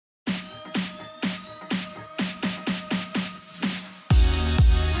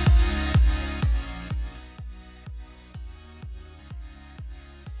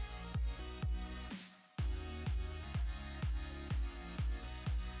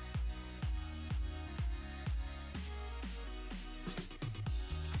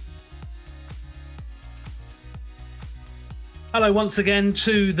Hello once again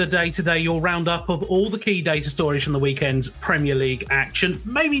to the Day Today, your roundup of all the key data stories from the weekend's Premier League action.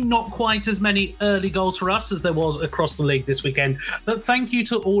 Maybe not quite as many early goals for us as there was across the league this weekend, but thank you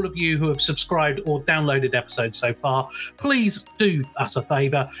to all of you who have subscribed or downloaded episodes so far. Please do us a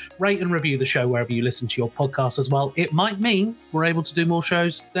favour, rate and review the show wherever you listen to your podcast as well. It might mean we're able to do more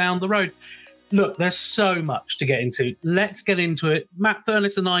shows down the road. Look, there's so much to get into. Let's get into it. Matt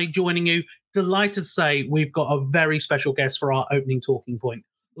Furniss and I joining you. Delighted to say we've got a very special guest for our opening talking point.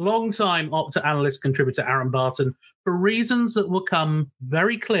 Long-time Opta analyst contributor Aaron Barton, for reasons that will come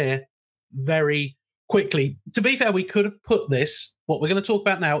very clear very quickly. To be fair, we could have put this, what we're going to talk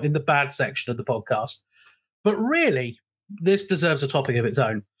about now, in the bad section of the podcast. But really, this deserves a topic of its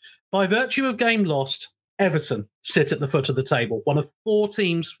own. By virtue of game lost, Everton sit at the foot of the table, one of 4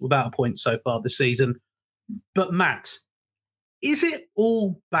 teams without a point so far this season. But Matt, is it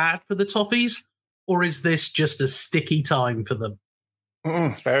all bad for the Toffees, or is this just a sticky time for them?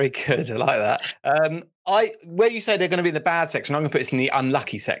 Very good. I like that. Where you say they're going to be in the bad section, I'm going to put this in the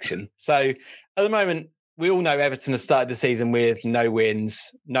unlucky section. So at the moment, we all know Everton has started the season with no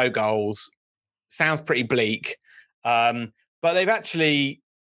wins, no goals. Sounds pretty bleak. But they've actually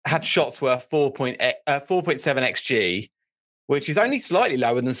had shots worth 4.7 XG, which is only slightly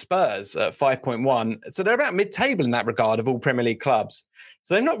lower than Spurs at 5.1. So they're about mid-table in that regard of all Premier League clubs.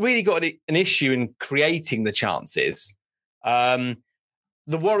 So they've not really got an issue in creating the chances. The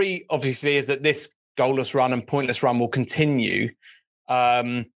worry, obviously, is that this goalless run and pointless run will continue.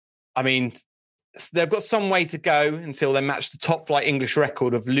 I mean, they've got some way to go until they match the top-flight English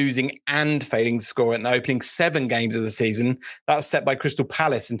record of losing and failing to score in the opening 7 games of the season. That was set by Crystal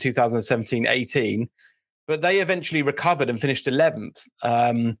Palace in 2017-18. But they eventually recovered and finished 11th.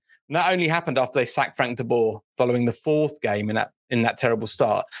 And that only happened after they sacked Frank de Boer following the 4th game in that terrible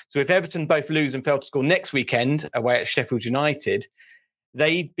start. So if Everton both lose and fail to score next weekend away at Sheffield United,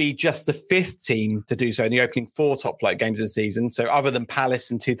 they'd be just the 5th team to do so in the opening 4 top-flight games of the season. So other than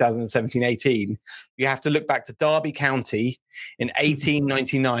Palace in 2017-18, you have to look back to Derby County in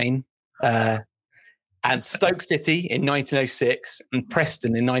 1899, and Stoke City in 1906, and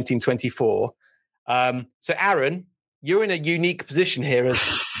Preston in 1924. So Aaron, you're in a unique position here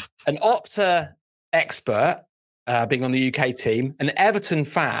as an Opta expert, being on the UK team, an Everton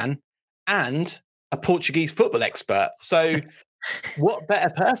fan, and a Portuguese football expert. So what better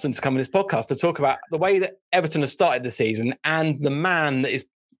person to come on this podcast to talk about the way that Everton have started the season and the man that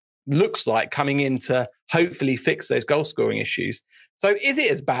looks like coming in to hopefully fix those goal scoring issues. So is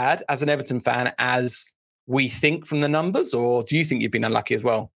it as bad as an Everton fan as we think from the numbers, or do you think you've been unlucky as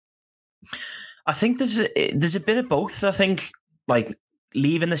well? I think there's a bit of both. I think, like,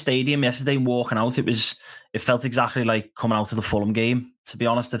 leaving the stadium yesterday and walking out, it felt exactly like coming out of the Fulham game, to be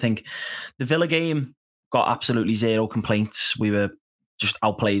honest. I think the Villa game got absolutely zero complaints. We were just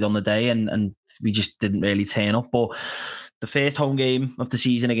outplayed on the day and we just didn't really turn up. But the first home game of the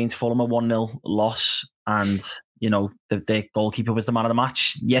season against Fulham, a 1-0 loss, and, you know, the goalkeeper was the man of the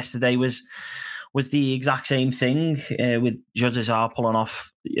match. Yesterday was the exact same thing, with José pulling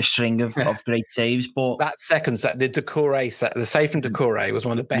off a string of great saves. But that second set, the save from Doucouré was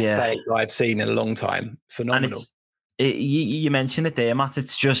one of the best saves I've seen in a long time. Phenomenal. You mentioned it there, Matt.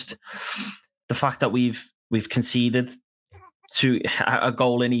 It's just the fact that we've conceded a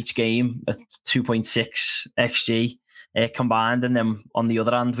goal in each game at 2.6 XG combined, and then on the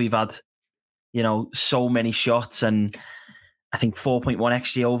other hand, we've had, you know, so many shots, and I think 4.1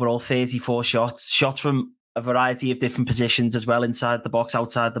 XG overall, 34 shots from a variety of different positions as well, inside the box,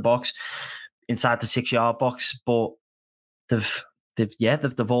 outside the box, inside the 6-yard box. But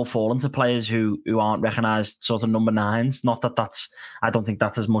they've all fallen to players who aren't recognised sort of number 9s. Not that I don't think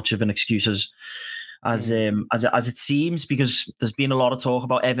that's as much of an excuse as it seems, because there's been a lot of talk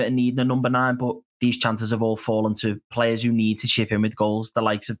about Everton needing a number 9, but these chances have all fallen to players who need to chip in with goals, the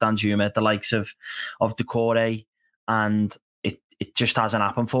likes of Danjuma, the likes of Doucouré, and it just hasn't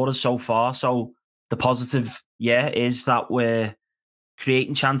happened for us so far. So the positive, is that we're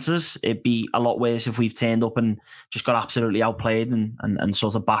creating chances. It'd be a lot worse if we've turned up and just got absolutely outplayed and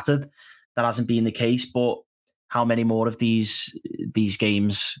sort of battered. That hasn't been the case, but how many more of these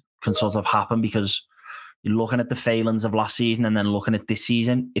games can sort of happen? Because you're looking at the failings of last season and then looking at this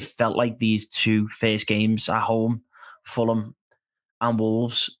season, it felt like these 2 first games at home, Fulham and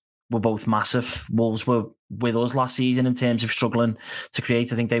Wolves, were both massive. Wolves were with us last season in terms of struggling to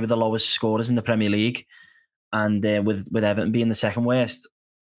create. I think they were the lowest scorers in the Premier League, and with Everton being the second worst.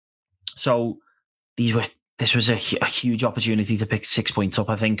 So this was a huge opportunity to pick 6 points up,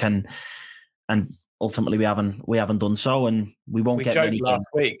 I think, and ultimately we haven't done so, and we won't get many last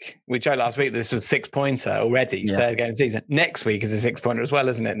week. We joked last week this was a 6-pointer already, third game of the season. Next week is a 6-pointer as well,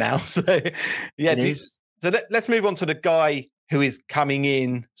 isn't it now? So yeah, so let's move on to the guy who is coming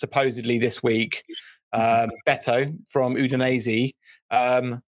in supposedly this week, Beto from Udinese.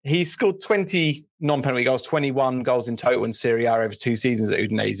 He scored 20 non-penalty goals, 21 goals in total in Serie A over 2 seasons at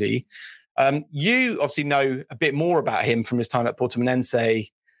Udinese. You obviously know a bit more about him from his time at Portimonense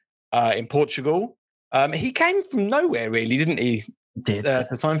in Portugal. He came from nowhere, really, didn't he? To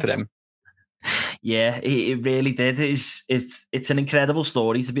sign for them. Yeah, it really did. It's an incredible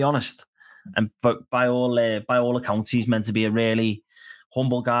story, to be honest. And but by all accounts, he's meant to be a really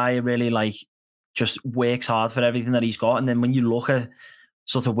humble guy. Really just works hard for everything that he's got. And then when you look at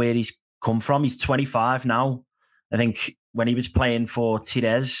sort of where he's come from, he's 25 now. I think when he was playing for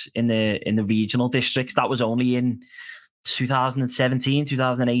Tires in the regional districts, that was only in 2017,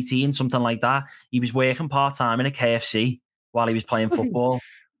 2018, something like that. He was working part-time in a KFC while he was playing football.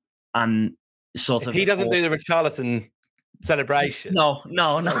 And sort of... He doesn't do the Richarlison celebration. No.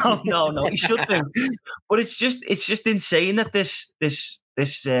 He should do. But it's just insane that this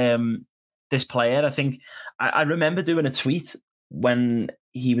player, I think... I remember doing a tweet when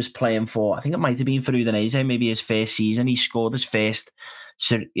he was playing for, I think it might have been for Udinese, maybe his first season. He scored his first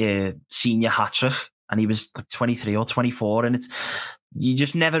senior hat-trick, and he was like 23 or 24. And you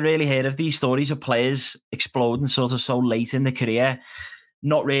just never really heard of these stories of players exploding sort of so late in the career,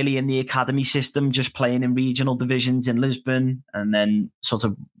 not really in the academy system, just playing in regional divisions in Lisbon, and then sort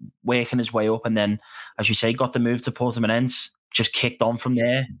of working his way up. And then, as you say, got the move to Portimonense, just kicked on from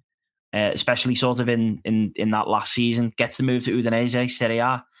there. Especially sort of in that last season, gets the move to Udinese, Serie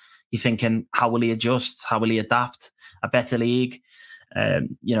A. You're thinking, how will he adjust? How will he adapt? A better league,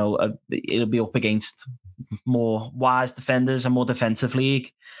 it'll be up against more wise defenders, a more defensive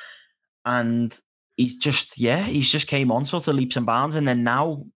league, and he's just came on sort of leaps and bounds, and then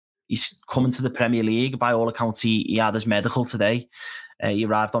now he's coming to the Premier League. By all accounts, he had his medical today. He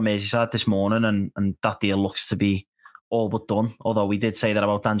arrived on Merseyside this morning, and that deal looks to be all but done, although we did say that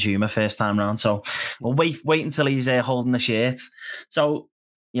about Danjuma first time round. So we'll wait until he's holding the shirt. So,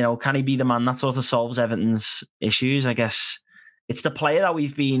 can he be the man that sort of solves Everton's issues? I guess it's the player that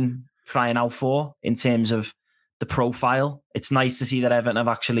we've been crying out for in terms of the profile. It's nice to see that Everton have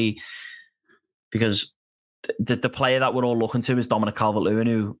actually, because the player that we're all looking to is Dominic Calvert-Lewin,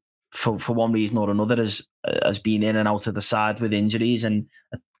 who for one reason or another has been in and out of the side with injuries, and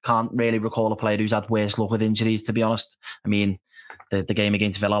can't really recall a player who's had worse luck with injuries, to be honest. I mean, the game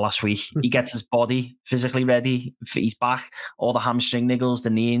against Villa last week, he gets his body physically ready, he's back, all the hamstring niggles, the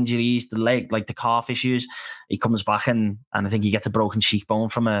knee injuries, the leg, like the calf issues, he comes back and I think he gets a broken cheekbone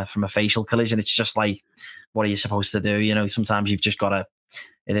from a facial collision. It's just like, what are you supposed to do? Sometimes you've just got to,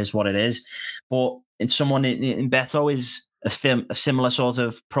 it is what it is. But in someone in Beto is a similar sort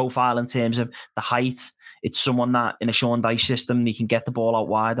of profile in terms of the height. It's someone that in a Sean Dyche system, they can get the ball out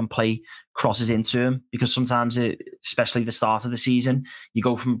wide and play crosses into him, because sometimes, especially the start of the season, you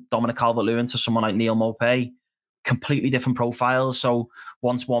go from Dominic Calvert-Lewin to someone like Neil Maupay, completely different profiles. So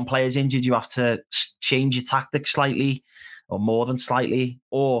once one player's injured, you have to change your tactics slightly, or more than slightly,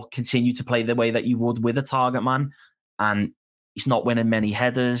 or continue to play the way that you would with a target man. And he's not winning many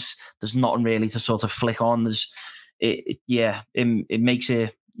headers. There's nothing really to sort of flick on. It makes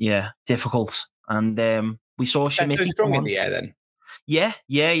it difficult. And we saw Schmidt strong in the air then. Yeah.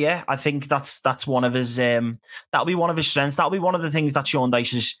 I think that's one of his. That'll be one of his strengths. That'll be one of the things that Sean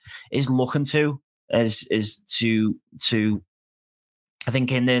Dyche is looking to is to. I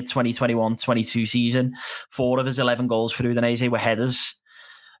think in the 2021-22 season, 4 of his 11 goals for Udinese were headers.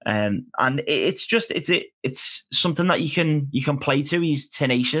 And it's something that you can play to. He's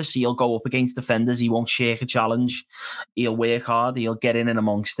tenacious. He'll go up against defenders. He won't shake a challenge. He'll work hard. He'll get in and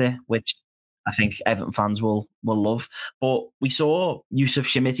amongst it, which I think Everton fans will love. But we saw Yusuf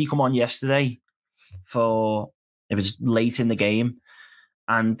Shimiti come on yesterday it was late in the game,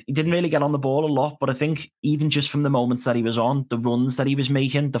 and he didn't really get on the ball a lot. But I think even just from the moments that he was on, the runs that he was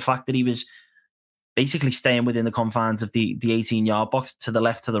making, the fact that he was basically staying within the confines of the 18-yard box, to the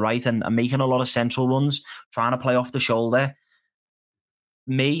left, to the right, and making a lot of central runs, trying to play off the shoulder.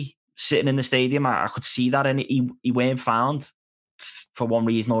 Me, sitting in the stadium, I could see that, and he weren't found for one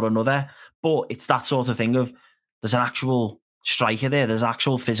reason or another. But it's that sort of thing of, there's an actual striker there, there's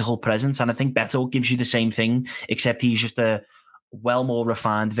actual physical presence, and I think Beto gives you the same thing, except he's just a well more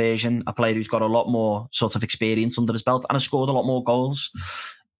refined version, a player who's got a lot more sort of experience under his belt and has scored a lot more goals.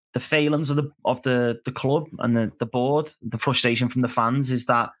 The failings of the club and the board, the frustration from the fans is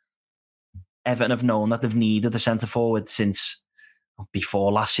that Everton have known that they've needed a centre forward since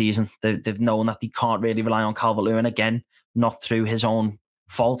before last season. They've known that they can't really rely on Calvert-Lewin again, not through his own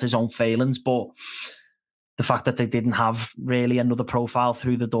fault, his own failings, but the fact that they didn't have really another profile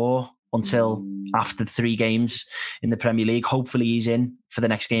through the door until after 3 games in the Premier League. Hopefully he's in for the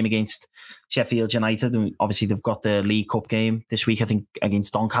next game against Sheffield United. And obviously they've got the League Cup game this week, I think,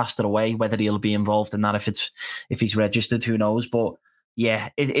 against Doncaster away. Whether he'll be involved in that, if he's registered, who knows? But yeah,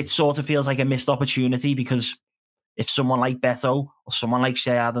 it sort of feels like a missed opportunity, because if someone like Beto or someone like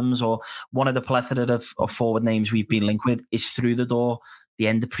Shea Adams or one of the plethora of forward names we've been linked with is through the door, the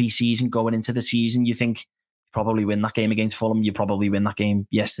end of pre-season, going into the season, you think probably win that game against Fulham. You probably win that game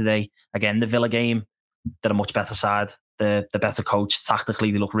yesterday. Again, the Villa game, they're a much better side. The better coach.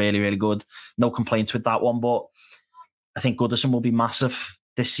 Tactically, they look really, really good. No complaints with that one. But I think Goodison will be massive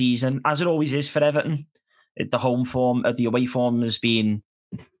this season, as it always is for Everton. The home form, the away form has been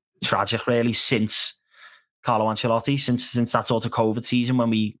tragic, really, since Carlo Ancelotti, since that sort of COVID season when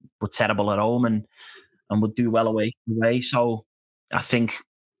we were terrible at home and would do well away. So I think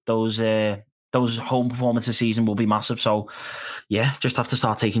those home performances this season will be massive. So yeah, just have to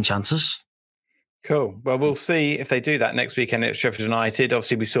start taking chances. Cool. Well, we'll see if they do that next weekend at Sheffield United.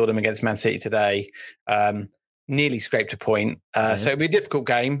 Obviously, we saw them against Man City today. Nearly scraped a point. So it'll be a difficult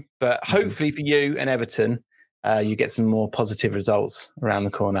game, but hopefully for you and Everton, you get some more positive results around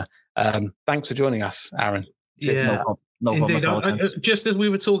the corner. Thanks for joining us, Aaron. Yeah, no indeed. problem. Just as we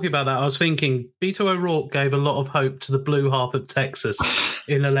were talking about that, I was thinking Beto O'Rourke gave a lot of hope to the blue half of Texas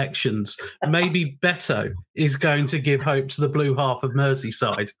in elections. Maybe Beto is going to give hope to the blue half of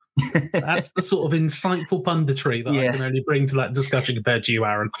Merseyside. That's the sort of insightful punditry that I can only bring to that discussion compared to you,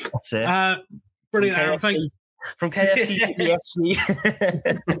 Aaron. That's it. Brilliant, Aaron. Thanks. From KFC to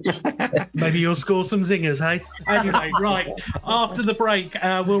EFC. Maybe you'll score some zingers, hey? Anyway, right. After the break,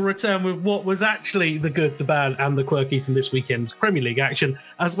 we'll return with what was actually the good, the bad, and the quirky from this weekend's Premier League action,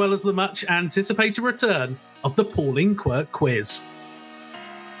 as well as the much anticipated return of the Pauline Quirk quiz.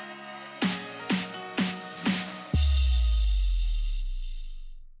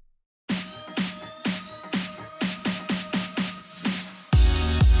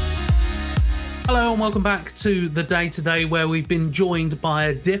 Hello and welcome back to The Day Today, where we've been joined by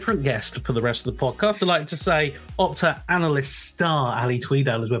a different guest for the rest of the podcast. I'd like to say Opta analyst star Ali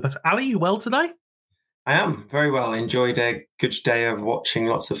Tweedale is with us. Ali, you well today? I am, very well. Enjoyed a good day of watching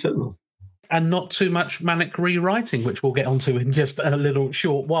lots of football. And not too much manic rewriting, which we'll get onto in just a little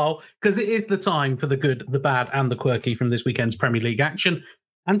short while, because it is the time for the good, the bad and the quirky from this weekend's Premier League action.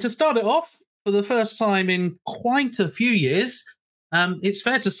 And to start it off, for the first time in quite a few years, it's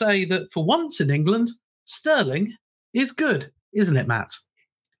fair to say that for once in England, Sterling is good, isn't it, Matt?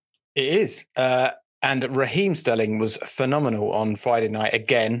 It is. And Raheem Sterling was phenomenal on Friday night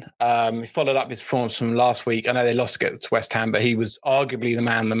again. He followed up his performance from last week. I know they lost to West Ham, but he was arguably the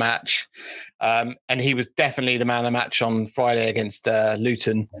man of the match. And he was definitely the man of the match on Friday against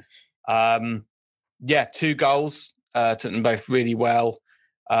Luton. 2 goals, took them both really well.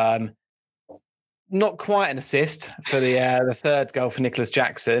 Not quite an assist for the third goal for Nicholas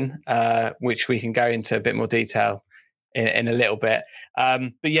Jackson, which we can go into a bit more detail in a little bit.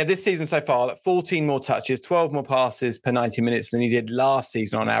 But yeah, this season so far, 14 more touches, 12 more passes per 90 minutes than he did last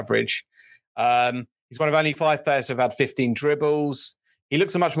season on average. He's one of only 5 players who have had 15 dribbles. He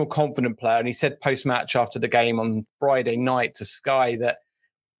looks a much more confident player. And he said post-match after the game on Friday night to Sky that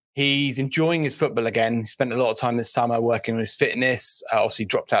he's enjoying his football again. He spent a lot of time this summer working on his fitness, obviously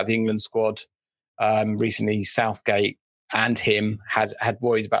dropped out of the England squad. Recently, Southgate and him had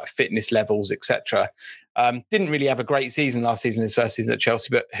worries about fitness levels, etc. Didn't really have a great season last season, his first season at Chelsea,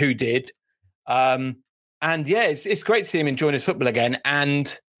 but who did? And yeah, it's great to see him enjoying his football again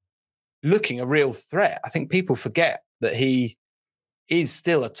and looking a real threat. I think people forget that he is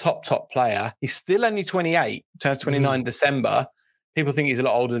still a top player. He's still only 28, turns 29 in December. People think he's a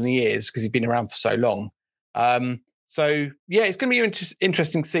lot older than he is because he's been around for so long. So, yeah, it's going to be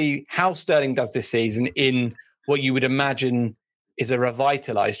interesting to see how Sterling does this season in what you would imagine is a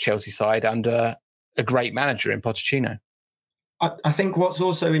revitalised Chelsea side under a great manager in Pochettino. I think what's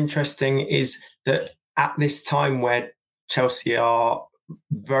also interesting is that at this time where Chelsea are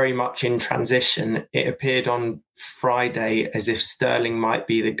very much in transition, it appeared on Friday as if Sterling might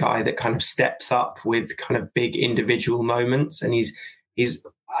be the guy that kind of steps up with kind of big individual moments. And he's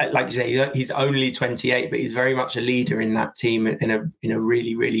like you say, he's only 28, but he's very much a leader in that team in a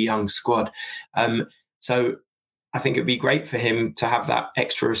really, really young squad. So I think it'd be great for him to have that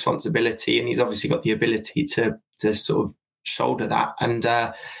extra responsibility, and he's obviously got the ability to sort of shoulder that. And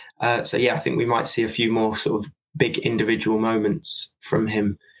so yeah, I think we might see a few more sort of big individual moments from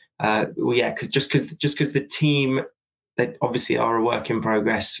him. Because the team, they obviously are a work in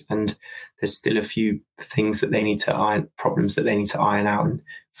progress, and there's still a few things that they need to problems that they need to iron out and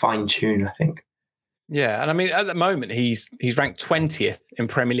fine tune, I think. Yeah, and I mean, at the moment, he's ranked 20th in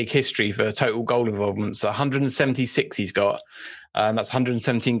Premier League history for total goal involvement. So 176 he's got. That's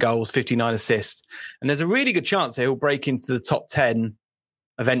 117 goals, 59 assists. And there's a really good chance that he'll break into the top 10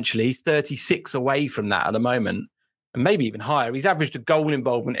 eventually. He's 36 away from that at the moment, and maybe even higher. He's averaged a goal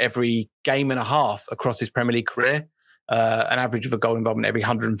involvement every game and a half across his Premier League career, an average of a goal involvement every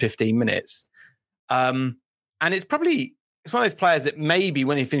 115 minutes. And it's one of those players that maybe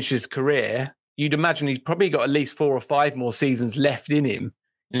when he finishes his career, you'd imagine he's probably got at least 4 or 5 more seasons left in him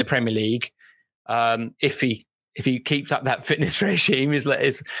in the Premier League. If he keeps up that fitness regime, his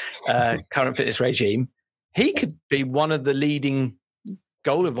current fitness regime, he could be one of the leading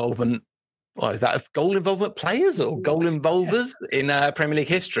goal involvement. What is that? Goal involvement players or goal involvers in Premier League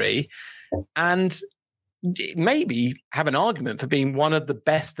history, and maybe have an argument for being one of the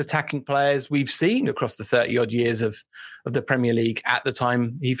best attacking players we've seen across the 30 odd years of the Premier League at the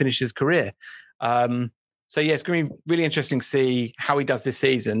time he finished his career. So yeah, it's going to be really interesting to see how he does this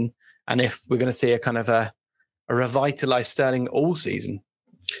season, and if we're going to see a kind of a revitalised Sterling all season.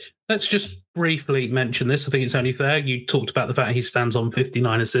 Let's just briefly mention this. I think it's only fair. You talked about the fact he stands on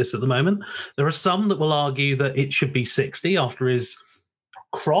 59 assists at the moment. There are some that will argue that it should be 60 after his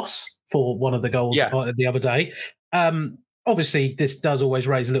cross for one of the goals the other day. Obviously, this does always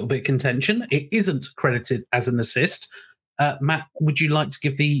raise a little bit of contention. It isn't credited as an assist. Matt, would you like to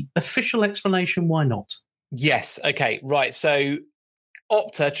give the official explanation why not? Yes. Okay. Right. So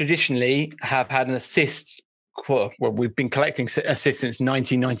Opta traditionally have had an assist. Well, we've been collecting assists since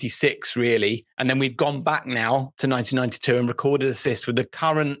 1996, really. And then we've gone back now to 1992 and recorded assists with the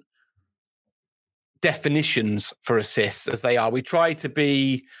current definitions for assists as they are. We try to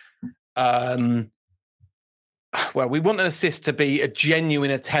be, we want an assist to be a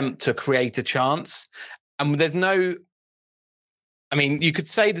genuine attempt to create a chance. And there's no, I mean, you could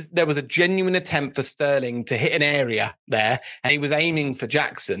say that there was a genuine attempt for Sterling to hit an area there, and he was aiming for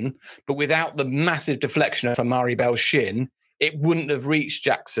Jackson, but without the massive deflection of Amari Bell's shin, it wouldn't have reached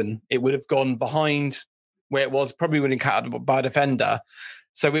Jackson. It would have gone behind where it was, probably would have cut out by a defender.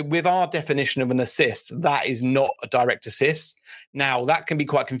 So with our definition of an assist, that is not a direct assist. Now, that can be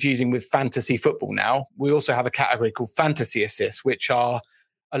quite confusing with fantasy football now. We also have a category called fantasy assists, which are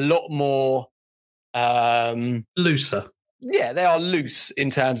a lot more looser. Yeah, they are loose in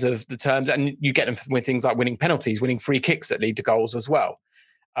terms of the terms, and you get them with things like winning penalties, winning free kicks that lead to goals as well.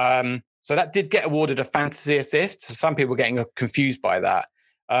 So that did get awarded a fantasy assist. So some people are getting confused by that.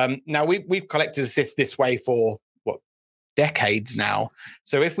 Now, we've collected assists this way for, decades now.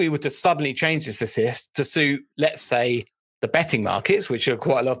 So if we were to suddenly change this assist to suit, let's say, the betting markets, which are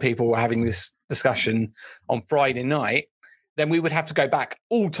quite a lot of people were having this discussion on Friday night, then we would have to go back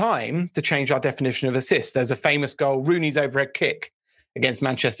all time to change our definition of assist. There's a famous goal, Rooney's overhead kick against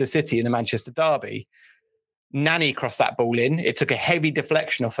Manchester City in the Manchester derby. Nani crossed that ball in. It took a heavy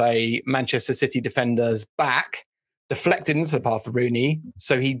deflection off a Manchester City defender's back, deflected into the path of Rooney,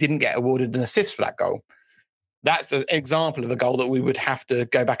 so he didn't get awarded an assist for that goal. That's an example of a goal that we would have to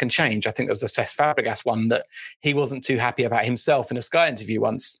go back and change. I think there was a Cesc Fabregas one that he wasn't too happy about himself in a Sky interview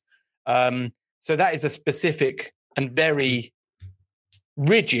once. So that is a specific and very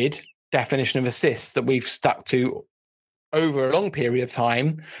rigid definition of assists that we've stuck to over a long period of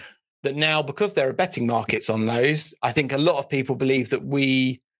time, that now, because there are betting markets on those, I think a lot of people believe that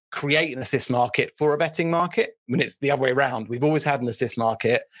we create an assist market for a betting market when it's the other way around. We've always had an assist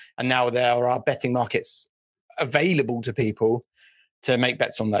market, and now there are betting markets available to people to make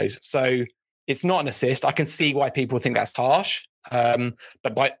bets on those. So it's not an assist. I can see why people think that's harsh,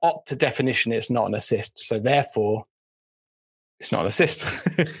 but by Opta definition, it's not an assist. So therefore, it's not an assist.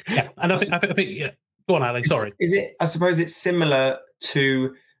 Yeah, and I think yeah. Go on, Alex. Sorry. Is it? I suppose it's similar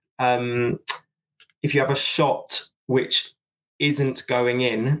to if you have a shot which isn't going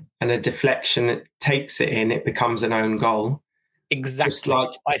in and a deflection takes it in, it becomes an own goal. Exactly.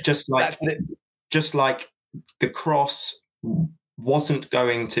 Just like the cross wasn't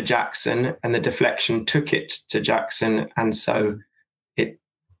going to Jackson and the deflection took it to Jackson, and so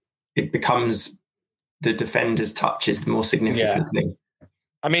it becomes the defender's touch is the more significant thing.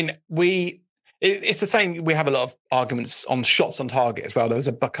 I mean, it's the same. We have a lot of arguments on shots on target as well. There was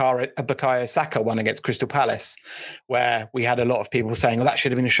a Bukayo Saka one against Crystal Palace where we had a lot of people saying, well, that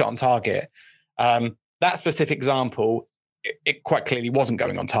should have been a shot on target. That specific example, it quite clearly wasn't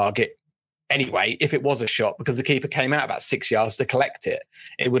going on target. Anyway, if it was a shot, because the keeper came out about 6 yards to collect it,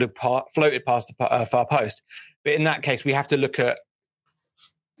 it would have floated past the far post. But in that case, we have to look at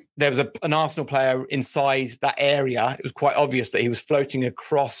there was an Arsenal player inside that area. It was quite obvious that he was floating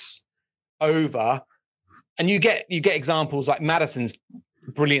across over. And you get examples like Maddison's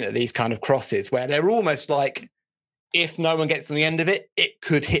brilliant at these kind of crosses where they're almost like, if no one gets on the end of it, it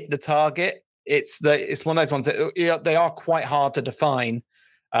could hit the target. It's one of those ones that they are quite hard to define.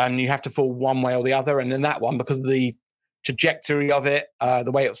 You have to fall one way or the other. And then that one, because of the trajectory of it,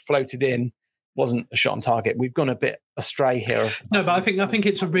 the way it was floated in, wasn't a shot on target. We've gone a bit astray here. No, but I think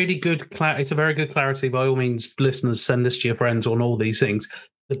it's a really good it's a very good clarity. By all means, listeners, send this to your friends on all these things.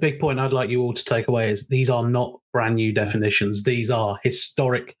 The big point I'd like you all to take away is these are not brand new definitions. These are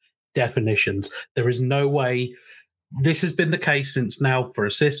historic definitions. There is no way. This has been the case since now for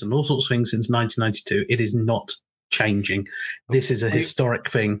assists and all sorts of things since 1992. It is not changing. This is a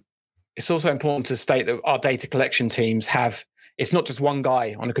historic thing. It's also important to state that our data collection teams have, it's not just one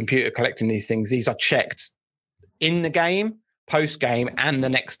guy on a computer collecting these things. These are checked in the game, post-game, and the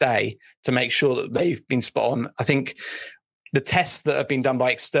next day to make sure that they've been spot on. I think the tests that have been done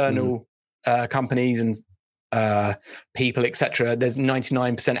by external companies and people, etc., there's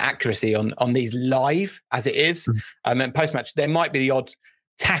 99% accuracy on these live as it is. And post-match, there might be the odd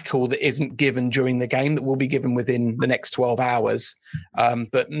tackle that isn't given during the game that will be given within the next 12 hours.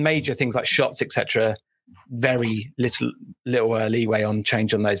 But major things like shots, etc., very little leeway on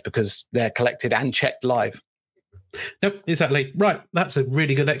change on those because they're collected and checked live. Yep, exactly. Right. That's a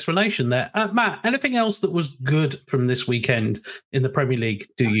really good explanation there. Matt, anything else that was good from this weekend in the Premier League,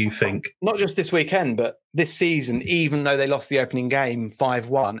 do you think? Not just this weekend, but this season, even though they lost the opening game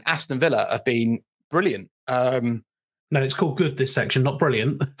 5-1, Aston Villa have been brilliant. No, it's called good, this section, not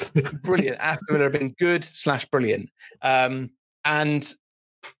brilliant. Brilliant. Aston Villa have been good/brilliant. And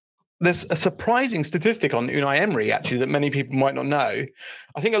there's a surprising statistic on Unai Emery, actually, that many people might not know.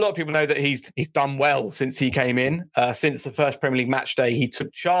 I think a lot of people know that he's done well since he came in. Since the first Premier League match day he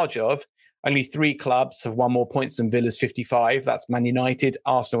took charge of, only 3 clubs have won more points than Villa's 55. That's Man United,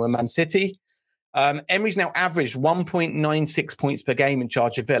 Arsenal and Man City. Emery's now averaged 1.96 points per game in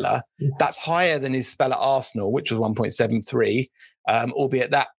charge of Villa. That's higher than his spell at Arsenal, which was 1.73,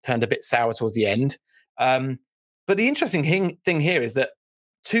 albeit that turned a bit sour towards the end. But the interesting thing here is that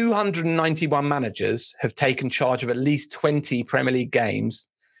 291 managers have taken charge of at least 20 Premier League games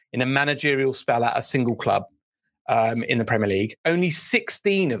in a managerial spell at a single club in the Premier League. Only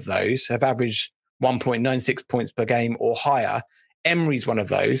 16 of those have averaged 1.96 points per game or higher. Emery's one of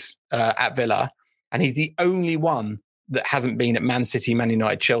those at Villa, and he's the only one that hasn't been at Man City, Man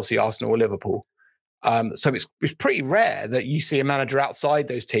United, Chelsea, Arsenal or Liverpool. So it's pretty rare that you see a manager outside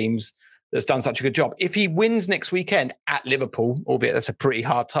those teams that's done such a good job. If he wins next weekend at Liverpool, albeit that's a pretty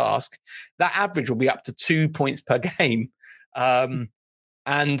hard task, that average will be up to 2 points per game. And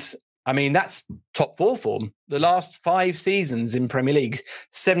I mean, that's top 4 form. The last 5 seasons in Premier League,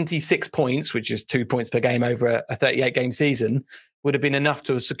 76 points, which is 2 points per game over a 38-game season, would have been enough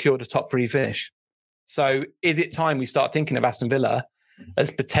to have secured a top 3 finish. So is it time we start thinking of Aston Villa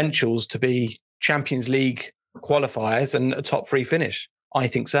as potentials to be Champions League qualifiers and a top 3 finish? I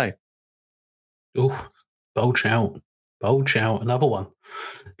think so. Oh, bold shout. Another one.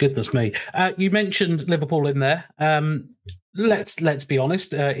 Goodness me. You mentioned Liverpool in there. Let's be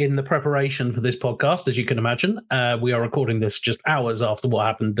honest. In the preparation for this podcast, as you can imagine, we are recording this just hours after what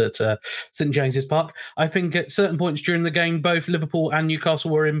happened at St James's Park. I think at certain points during the game, both Liverpool and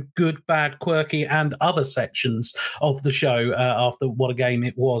Newcastle were in good, bad, quirky, and other sections of the show after what a game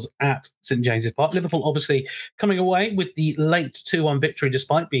it was at St James's Park. Liverpool obviously coming away with the late 2-1 victory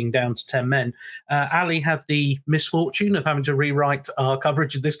despite being down to 10 men. Ali had the misfortune of having to rewrite our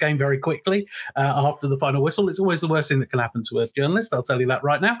coverage of this game very quickly after the final whistle. It's always the worst thing that can happen to a journalist, I'll tell you that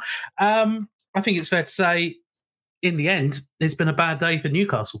right now. I think it's fair to say, in the end, it's been a bad day for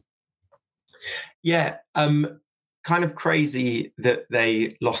Newcastle. Yeah, kind of crazy that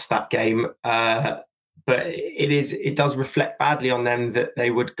they lost that game, but it does reflect badly on them that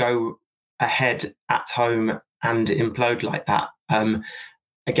they would go ahead at home and implode like that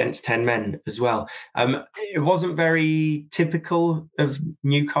against 10 men as well. It wasn't very typical of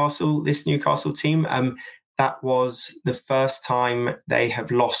Newcastle, this Newcastle team. That was the first time they have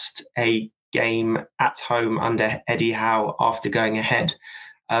lost a game at home under Eddie Howe after going ahead.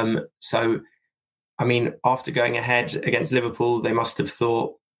 So, I mean, after going ahead against Liverpool, they must have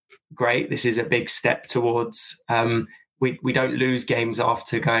thought, great, this is a big step towards, we don't lose games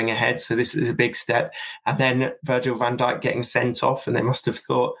after going ahead, so this is a big step. And then Virgil van Dijk getting sent off, and they must have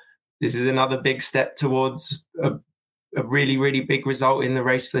thought, this is another big step towards a really, really big result in the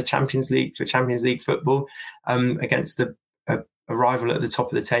race for the Champions League, for Champions League football, against a rival at the top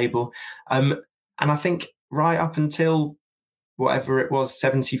of the table. And I think right up until, whatever it was,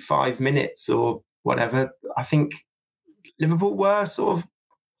 75 minutes or whatever, I think Liverpool were sort of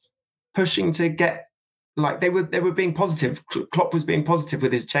pushing to get, like, they were being positive. Klopp was being positive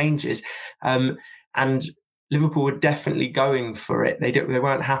with his changes, and Liverpool were definitely going for it. They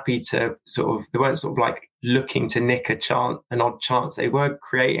weren't happy to they weren't like looking to nick an odd chance. They were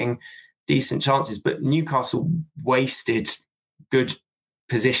creating decent chances, but Newcastle wasted good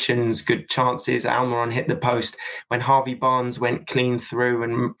positions, good chances. Almiron hit the post when Harvey Barnes went clean through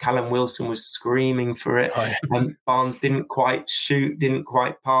and Callum Wilson was screaming for it. Barnes didn't quite shoot, didn't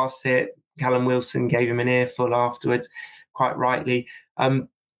quite pass it. Callum Wilson gave him an earful afterwards, quite rightly.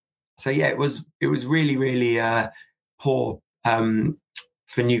 So yeah, it was really, really poor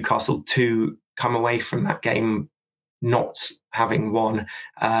for Newcastle to come away from that game not having won.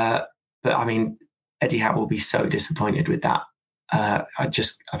 But I mean, Eddie Howe will be so disappointed with that. I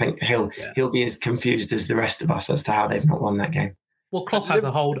think he'll be as confused as the rest of us as to how they've not won that game. Well, Klopp has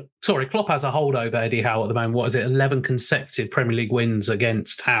a hold over Eddie Howe at the moment. What is it? 11 consecutive Premier League wins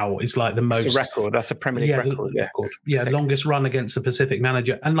against Howe is like the most. It's a record. That's a Premier League record. Yeah, longest run against a Pacific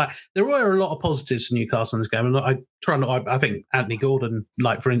manager. And like there were a lot of positives for Newcastle in this game. And I think Anthony Gordon,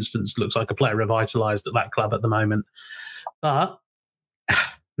 like for instance, looks like a player revitalised at that club at the moment. But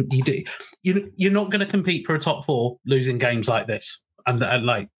you're not going to compete for a top four losing games like this, and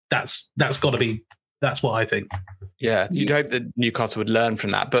like that's got to be. That's what I think. Yeah, you'd hope that Newcastle would learn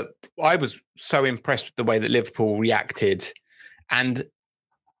from that. But I was so impressed with the way that Liverpool reacted, and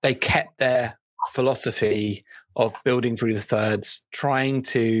they kept their philosophy of building through the thirds, trying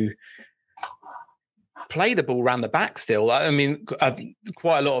to play the ball around the back still. I mean,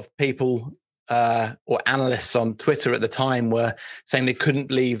 quite a lot of people or analysts on Twitter at the time were saying they couldn't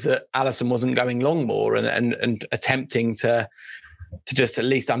believe that Alisson wasn't going long more and attempting to just at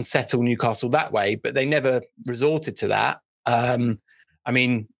least unsettle Newcastle that way, but they never resorted to that. I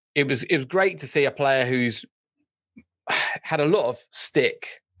mean, it was great to see a player who's had a lot of stick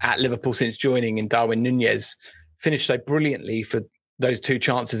at Liverpool since joining in Darwin Núñez finish so brilliantly for those two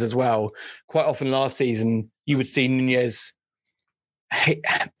chances as well. Quite often last season, you would see Núñez.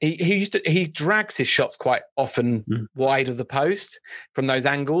 He drags his shots quite often wide of the post from those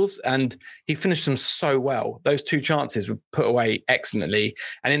angles, and he finished them so well. Those two chances were put away excellently.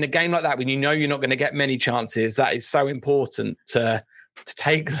 And in a game like that, when you know you're not going to get many chances, that is so important to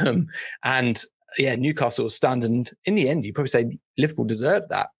take them. And yeah, Newcastle was stunned. And in the end, you probably say Liverpool deserved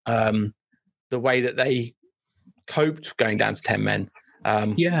that. The way that they coped going down to 10 men.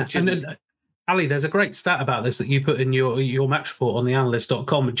 Ali, there's a great stat about this that you put in your match report on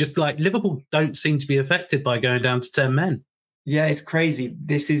theanalyst.com. Just like Liverpool don't seem to be affected by going down to 10 men. Yeah, it's crazy.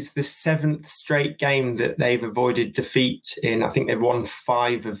 This is the 7th straight game that they've avoided defeat in. I think they've won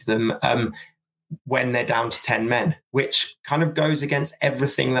 5 of them when they're down to 10 men, which kind of goes against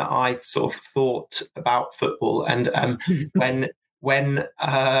everything that I sort of thought about football. And when Van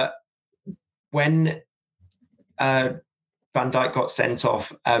Dijk got sent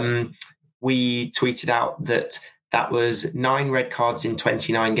off, we tweeted out that was 9 red cards in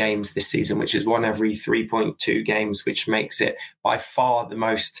 29 games this season, which is 1 every 3.2 games, which makes it by far the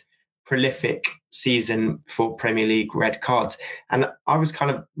most prolific season for Premier League red cards. And I was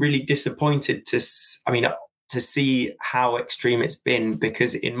kind of really disappointed to see how extreme it's been,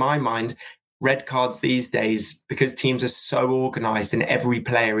 because in my mind, red cards these days, because teams are so organised and every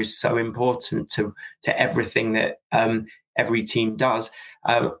player is so important to everything that every team does.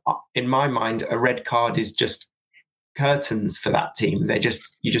 In my mind, a red card is just curtains for that team.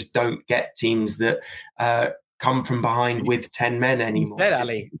 You just don't get teams that come from behind with 10 men anymore. You said,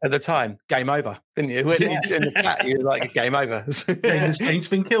 Ali, at the time, game over, didn't you? In the chat, you were like, game over. This game's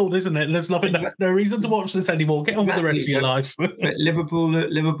been killed, isn't it? There's no reason to watch this anymore. Get on with the rest of your lives. Liverpool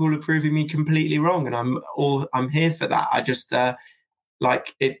are proving me completely wrong, and I'm here for that. I just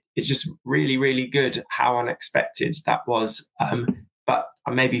it's just really, really good how unexpected that was. But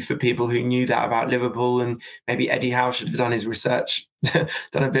maybe for people who knew that about Liverpool, and maybe Eddie Howe should have done his research,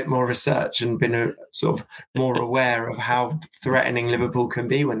 done a bit more research and been sort of more aware of how threatening Liverpool can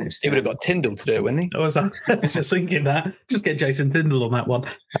be when they've still... He would have got Tyndall to do it, wouldn't he? I was just thinking that. Just get Jason Tyndall on that one.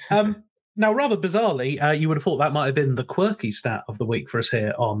 Now, rather bizarrely, you would have thought that might have been the quirky stat of the week for us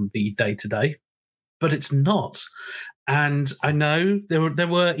here on the day-to-day, but it's not. And I know there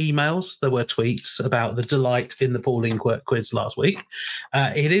were emails, there were tweets about the delight in the Pauline quiz last week.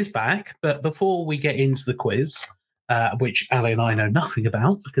 It is back, but before we get into the quiz, which Ali and I know nothing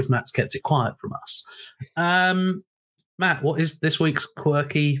about because Matt's kept it quiet from us. Matt, what is this week's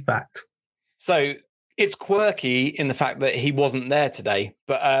quirky fact? So it's quirky in the fact that he wasn't there today,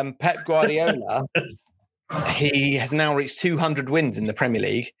 but Pep Guardiola He has now reached 200 wins in the Premier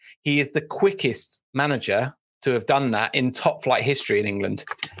League. He is the quickest manager to have done that in top flight history in England.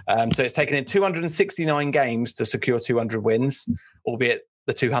 So it's taken him 269 games to secure 200 wins, albeit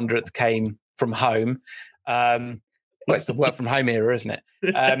the 200th came from home. Well, it's the work from home era, isn't it?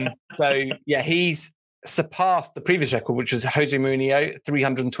 So, yeah, he's surpassed the previous record, which was Jose Mourinho,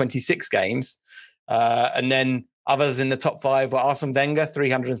 326 games. And then others in the top five were Arsene Wenger,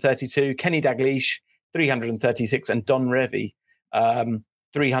 332, Kenny Dalglish, 336, and Don Revie,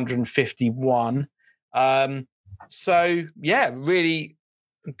 351. So, yeah, really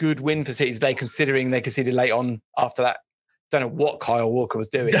good win for City today, considering they conceded late on after that. Don't know what Kyle Walker was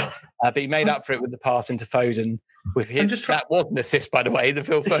doing, but he made up for it with the pass into Foden. With his, that was an assist, by the way, the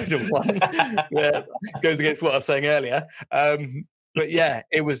Phil Foden one. Yeah, goes against what I was saying earlier. But yeah,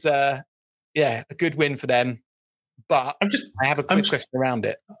 it was a good win for them. But I have a quick question around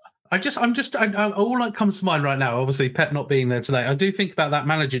it. All that comes to mind right now, obviously Pep not being there today, I do think about that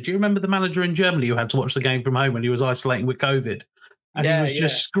manager. Do you remember the manager in Germany who had to watch the game from home when he was isolating with COVID? And he was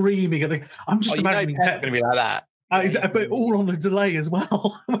just screaming at the... I'm just imagining Pep going to be like that. But all on a delay as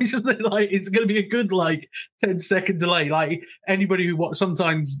well. Which is like, it's going to be a good 10-second delay. Like anybody who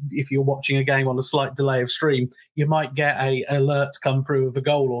sometimes if you're watching a game on a slight delay of stream, you might get a alert come through of a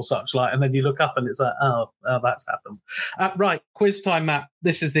goal or such and then you look up and it's like, oh that's happened. Right, quiz time, Matt.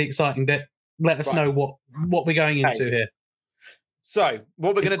 This is the exciting bit. Let us know what we're going into here. So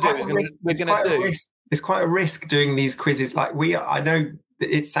what we're going to do? It's quite a risk doing these quizzes. I know.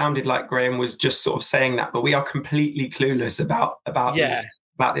 It sounded like Graham was just sort of saying that, but we are completely clueless about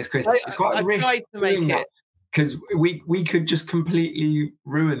this quiz. It's quite a risk to make it because we could just completely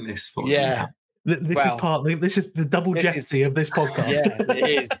ruin this for you. This is the double jeopardy of this podcast. Yeah,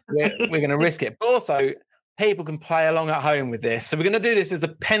 it is. We're going to risk it, but also people can play along at home with this. So we're going to do this as a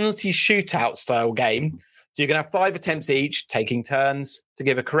penalty shootout style game. So you're going to have 5 attempts each, taking turns to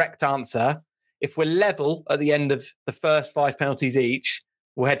give a correct answer. If we're level at the end of the first 5 penalties each,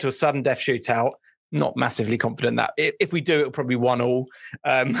 we'll head to a sudden death shootout. Not massively confident that if we do, it'll probably 1-1.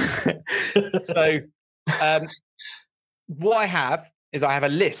 What I have a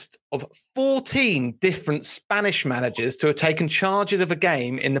list of 14 different Spanish managers to have taken charge of a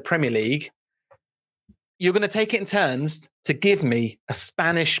game in the Premier League. You're going to take it in turns to give me a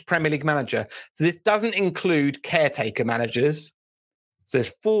Spanish Premier League manager. So this doesn't include caretaker managers. So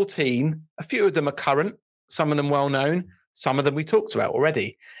there's 14. A few of them are current, some of them well-known. Some of them we talked about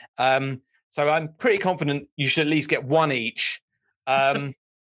already. So I'm pretty confident you should at least get one each.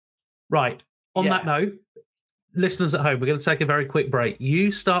 Right. On that note, listeners at home, we're going to take a very quick break. You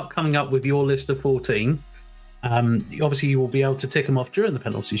start coming up with your list of 14. Obviously, you will be able to tick them off during the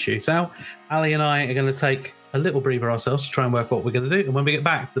penalty shootout. Ali and I are going to take a little breather ourselves to try and work what we're going to do. And when we get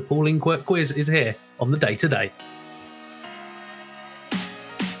back, the Paul Inkworth quiz is here on the day-to-day.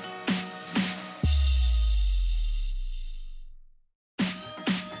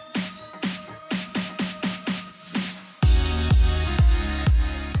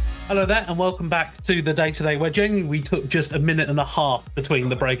 Hello there, and welcome back to the Day Today, where genuinely we took just a minute and a half between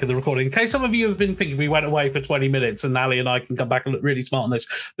the break and the recording. In case some of you have been thinking we went away for 20 minutes and Ali and I can come back and look really smart on this,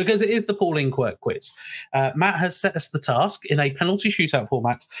 because it is the Paul Inkworth quiz. Matt has set us the task in a penalty shootout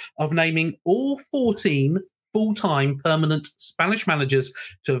format of naming all 14 full-time permanent Spanish managers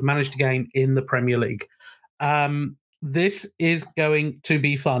to have managed a game in the Premier League. This is going to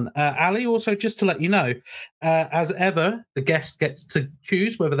be fun. Ali, also, just to let you know, as ever, the guest gets to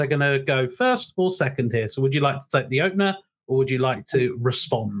choose whether they're going to go first or second here. So would you like to take the opener or would you like to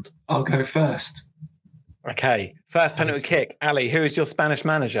respond? I'll go first. Okay. First penalty kick. Ali, who is your Spanish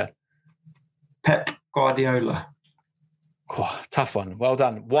manager? Pep Guardiola. Oh, tough one. Well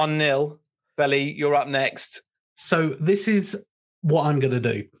done. 1-0. Belly, you're up next. So this is what I'm going to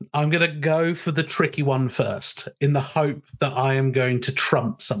do. I'm going to go for the tricky one first in the hope that I am going to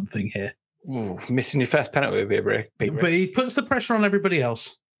trump something here. Ooh, missing your first penalty would be a big risk. But he puts the pressure on everybody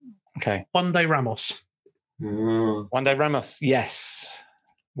else. Okay. Juan de Ramos. Juan de Ramos, yes.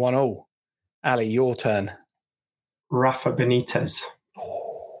 1-1. Ali, your turn. Rafa Benitez.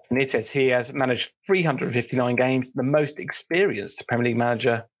 Benitez, he has managed 359 games, the most experienced Premier League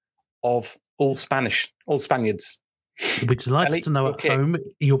manager of all Spaniards. You'll be delighted to know at home.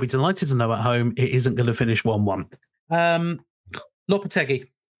 You'll be delighted to know at home it isn't going to finish 1-1. Lopetegui.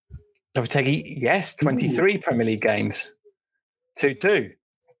 Lopetegui, yes, 23 Premier League games. 2-2.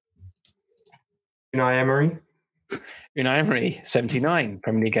 Unai Emery, 79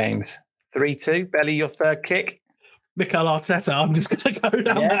 Premier League games. 3-2. Belly, your third kick. Mikel Arteta, I'm just going to go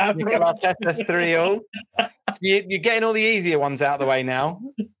down that. Mikel Arteta, 3-3. You're getting all the easier ones out of the way now.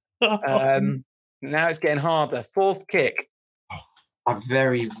 Now it's getting harder. Fourth kick. I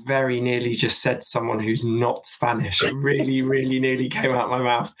very, very nearly just said someone who's not Spanish. It really, really nearly came out my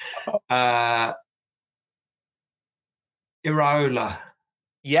mouth. Iraola.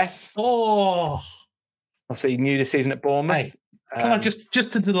 Yes. Oh, So you knew this season at Bournemouth. Hey, can I just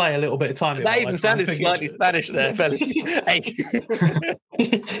to delay a little bit of time? That even sounded slightly Spanish there, fella. Hey.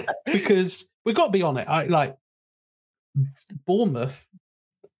 Because we've got to be on it. Bournemouth,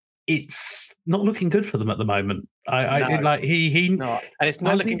 it's not looking good for them at the moment. No. And it's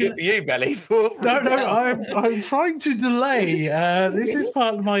not looking good for you, Belly. No, I'm trying to delay. This is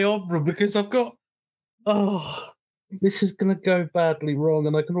part of my opera because I've got. Oh, this is going to go badly wrong,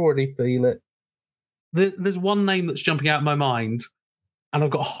 and I can already feel it. There's one name that's jumping out of my mind, and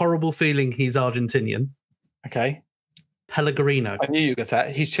I've got a horrible feeling he's Argentinian. Okay. Pellegrino. I knew you were going to say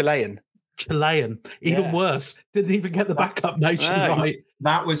that. He's Chilean. Even worse. Didn't even get the backup nation right.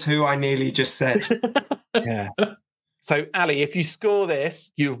 That was who I nearly just said. Yeah. So, Ali, if you score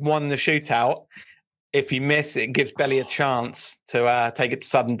this, you've won the shootout. If you miss, it gives Belly a chance to take it to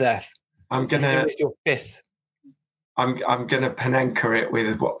sudden death. I'm gonna. It's your fifth. I'm gonna Panenka it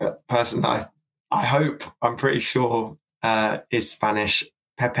with a person that I'm pretty sure is Spanish.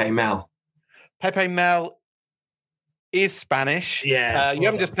 Pepe Mel. Pepe Mel is Spanish. Yeah. You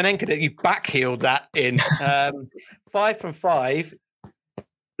haven't just Panenka it; you backheeled that in. 5 from 5.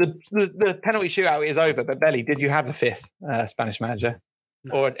 The penalty shootout is over. But Belly, did you have a fifth Spanish manager?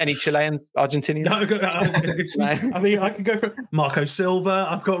 No. Or any Chileans, Argentinians? No, I mean, I could go for Marco Silva.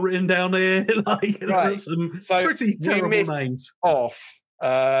 I've got written down here. Some pretty terrible names.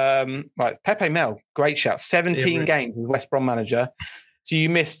 Right, Pepe Mel, great shout. 17 games as West Brom manager. So you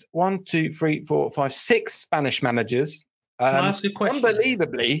missed 6 Spanish managers. Can I ask a question?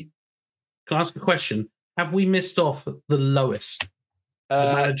 Unbelievably. Can I ask a question? Have we missed off the lowest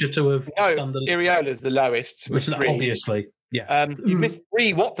manager to have done the... Iraola's the lowest. Obviously. Yeah. You missed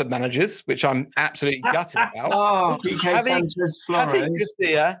 3 Watford managers, which I'm absolutely gutted about. Kike Sanchez-Flores.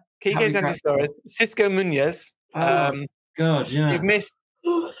 Kike Sanchez-Flores. Cisco Munoz. God, yeah. You've missed...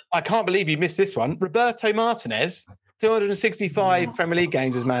 I can't believe you missed this one. Roberto Martinez, 265 Premier League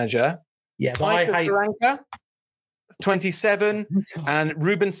games as manager. Yeah, Michael Carranca, 27, and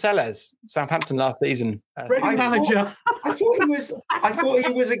Ruben Sellers, Southampton last season. Manager. I thought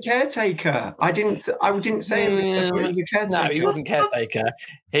he was a caretaker. I didn't say him. He was a caretaker. No, he wasn't caretaker.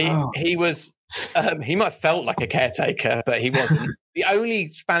 He was. He might have felt like a caretaker, but he wasn't. The only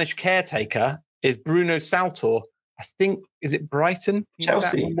Spanish caretaker is Bruno Saltor. I think, is it Brighton?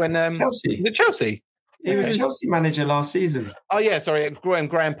 Chelsea. Chelsea. Is it Chelsea? He was Chelsea manager last season. Oh yeah, sorry, it was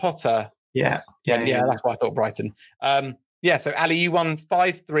Graham Potter. Yeah, that's why I thought Brighton. So Ali, you won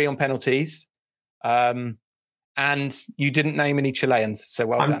 5-3 on penalties, and you didn't name any Chileans. So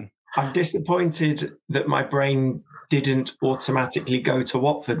well done. I'm disappointed that my brain didn't automatically go to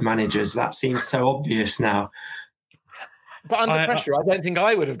Watford managers. That seems so obvious now. But under pressure, I don't think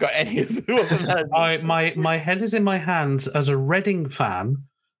I would have got any of the managers. My head is in my hands as a Reading fan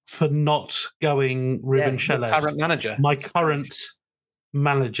for not going Ruben Sellers. Current manager. My current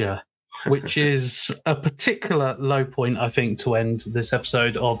manager, which is a particular low point, I think, to end this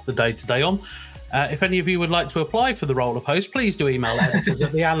episode of The Day Today on. If any of you would like to apply for the role of host, please do email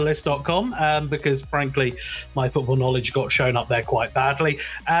editors@theanalyst.com because, frankly, my football knowledge got shown up there quite badly.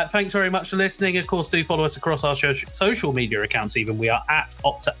 Thanks very much for listening. Of course, do follow us across our social media accounts. Even we are at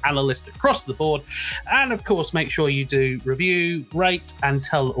 @OptaAnalyst across the board. And, of course, make sure you do review, rate, and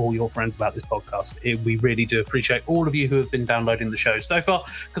tell all your friends about this podcast. We really do appreciate all of you who have been downloading the show so far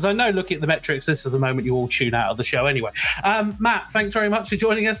because I know, looking at the metrics, this is the moment you all tune out of the show anyway. Matt, thanks very much for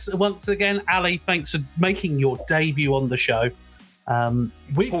joining us once again. Ali, thanks for making your debut on the show.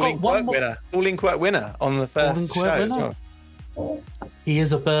 We've got one more All-in-quote winner on the first show as well. He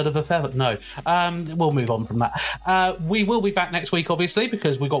is a bird of a feather. No, we'll move on from that. We will be back next week, obviously,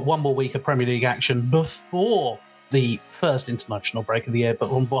 because we've got one more week of Premier League action before the first international break of the year. But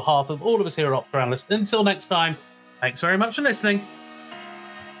on behalf of all of us here at Opera Analyst, until next time, thanks very much for listening.